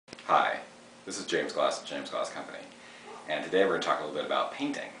Hi, this is James Glass at James Glass Company, and today we're going to talk a little bit about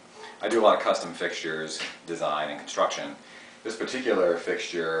painting. I do a lot of custom fixtures, design, and construction. This particular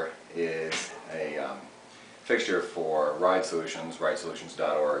fixture is a fixture for Ride Solutions,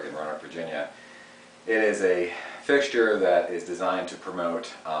 ridesolutions.org in Roanoke, Virginia. It is a fixture that is designed to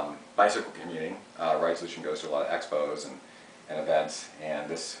promote bicycle commuting. Ride Solution goes to a lot of expos and events, and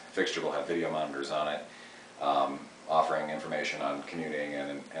this fixture will have video monitors on it, offering information on commuting,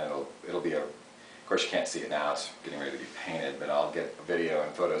 and it'll be of course you can't see it now, it's getting ready to be painted, but I'll get video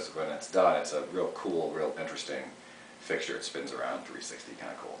and photos of when it's done. It's a real cool, real interesting fixture. It spins around 360,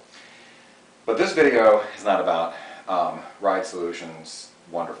 kind of cool. But this video is not about Ride Solutions'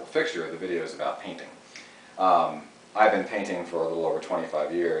 wonderful fixture. The video is about painting. I've been painting for a little over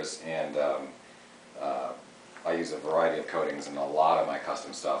 25 years, and I use a variety of coatings in a lot of my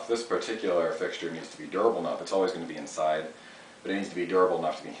custom stuff. This particular fixture needs to be durable enough. It's always going to be inside, but it needs to be durable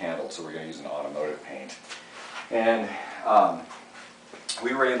enough to be handled, so we're going to use an automotive paint. And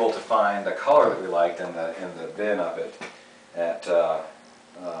we were able to find a color that we liked in the bin up at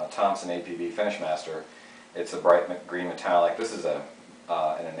Thompson APV Finish Master. It's a bright green metallic. This is an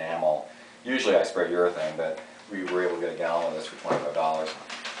enamel. Usually I spray urethane, but we were able to get a gallon of this for $25.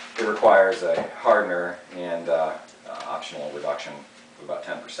 It requires a hardener and optional reduction of about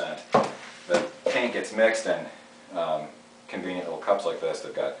 10%. The paint gets mixed in convenient little cups like this.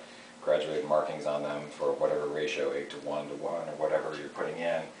 They've got graduated markings on them for whatever ratio, 8 to 1 to 1, or whatever you're putting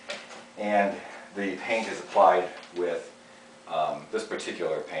in. And the paint is applied with this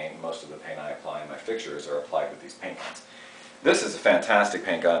particular paint. Most of the paint I apply in my fixtures are applied with these paint guns. This is a fantastic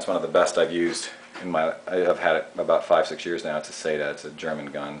paint gun. It's one of the best I've used in I've had it about 5-6 years now. It's a Seda. It's a German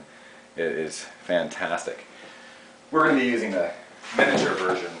gun. It is fantastic. We're going to be using the miniature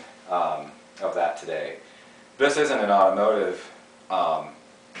version of that today. This isn't an automotive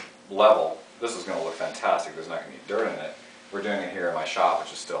level. This is going to look fantastic. There's not going to be dirt in it. We're doing it here in my shop,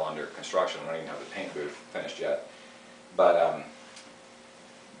 which is still under construction. I don't even have the paint booth finished yet. But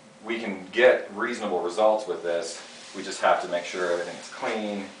we can get reasonable results with this. We just have to make sure everything is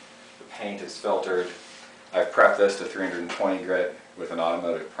clean, the paint is filtered. I've prepped this to 320 grit with an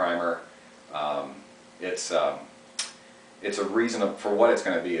automotive primer. It's a reasonable, for what it's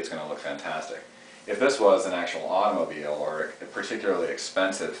going to be, it's going to look fantastic. If this was an actual automobile or a particularly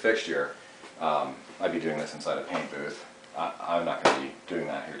expensive fixture, I'd be doing this inside a paint booth. I'm not going to be doing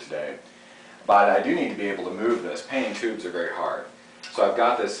that here today. But I do need to be able to move this. Painting tubes are very hard. So I've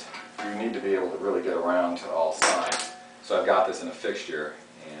got this, you need to be able to really get around to all sides. So I've got this in a fixture,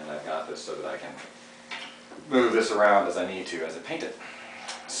 and I've got this so that I can move this around as I need to as I paint it.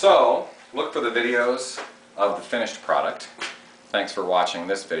 So look for the videos of the finished product. Thanks for watching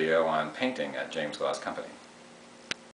this video on painting at James Glass Company.